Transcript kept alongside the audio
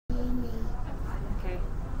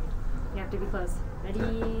have to be close.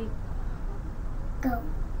 Ready? Go.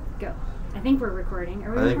 Go. I think we're recording.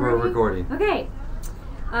 Are we I think we're recording. Okay.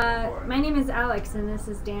 My name is Alex, and this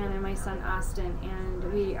is Dan and my son Austin,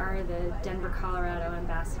 and we are the Denver, Colorado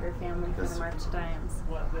ambassador family for the March of Dimes.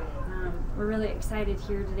 We're really excited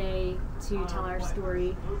here today to tell our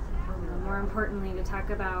story, more importantly to talk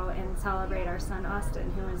about and celebrate our son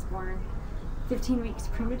Austin, who was born 15 weeks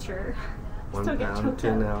premature. 1 pound,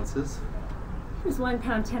 10 ounces. He was 1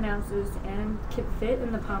 pound, 10 ounces and could fit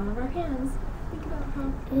in the palm of our hands. Think about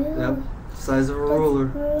how. Yep, size of a ruler.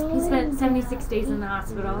 He spent 76 days in the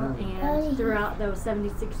hospital, and throughout those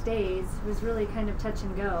 76 days it was really kind of touch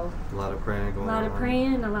and go. A lot of praying going on. A lot of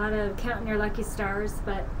praying, a lot of counting your lucky stars,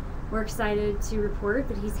 but we're excited to report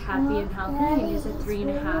that he's happy and healthy, and he's a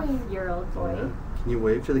 3.5-year-old boy. Can you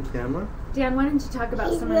wave to the camera? Dan, why don't you talk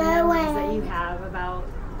about some of the memories that you have about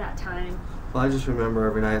that time? Well, I just remember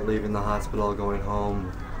every night leaving the hospital, going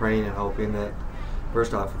home, praying and hoping that,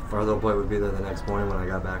 first off, our little boy would be there the next morning when I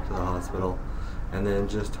got back to the hospital, and then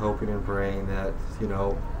just hoping and praying that, you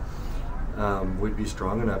know, we'd be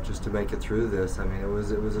strong enough just to make it through this. I mean, it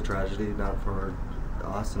was a tragedy, not for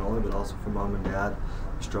Austin only, but also for Mom and Dad,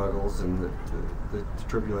 the struggles and the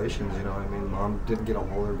tribulations, you know. I mean, Mom didn't get a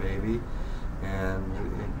hold of her baby, and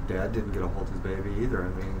Dad didn't get a hold of his baby either. I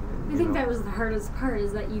mean, I think that was the hardest part,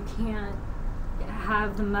 is that you can't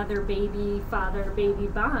have the mother-baby, father-baby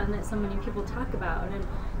bond that so many people talk about, and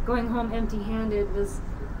going home empty-handed was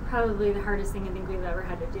probably the hardest thing I think we've ever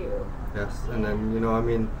had to do. Yes, and then, you know, I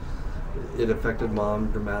mean, it affected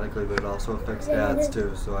Mom dramatically, but it also affects dads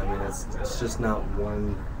too. So I mean, it's just not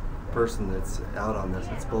one person that's out on this.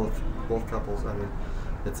 It's both couples. I mean,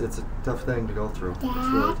 it's a tough thing to go through. It's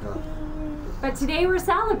really tough. But today we're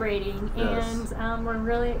celebrating, yes. And we're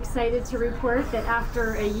really excited to report that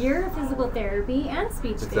after a year of physical therapy and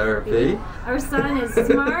speech therapy, our son is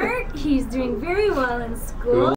smart. He's doing very well in school. Cool.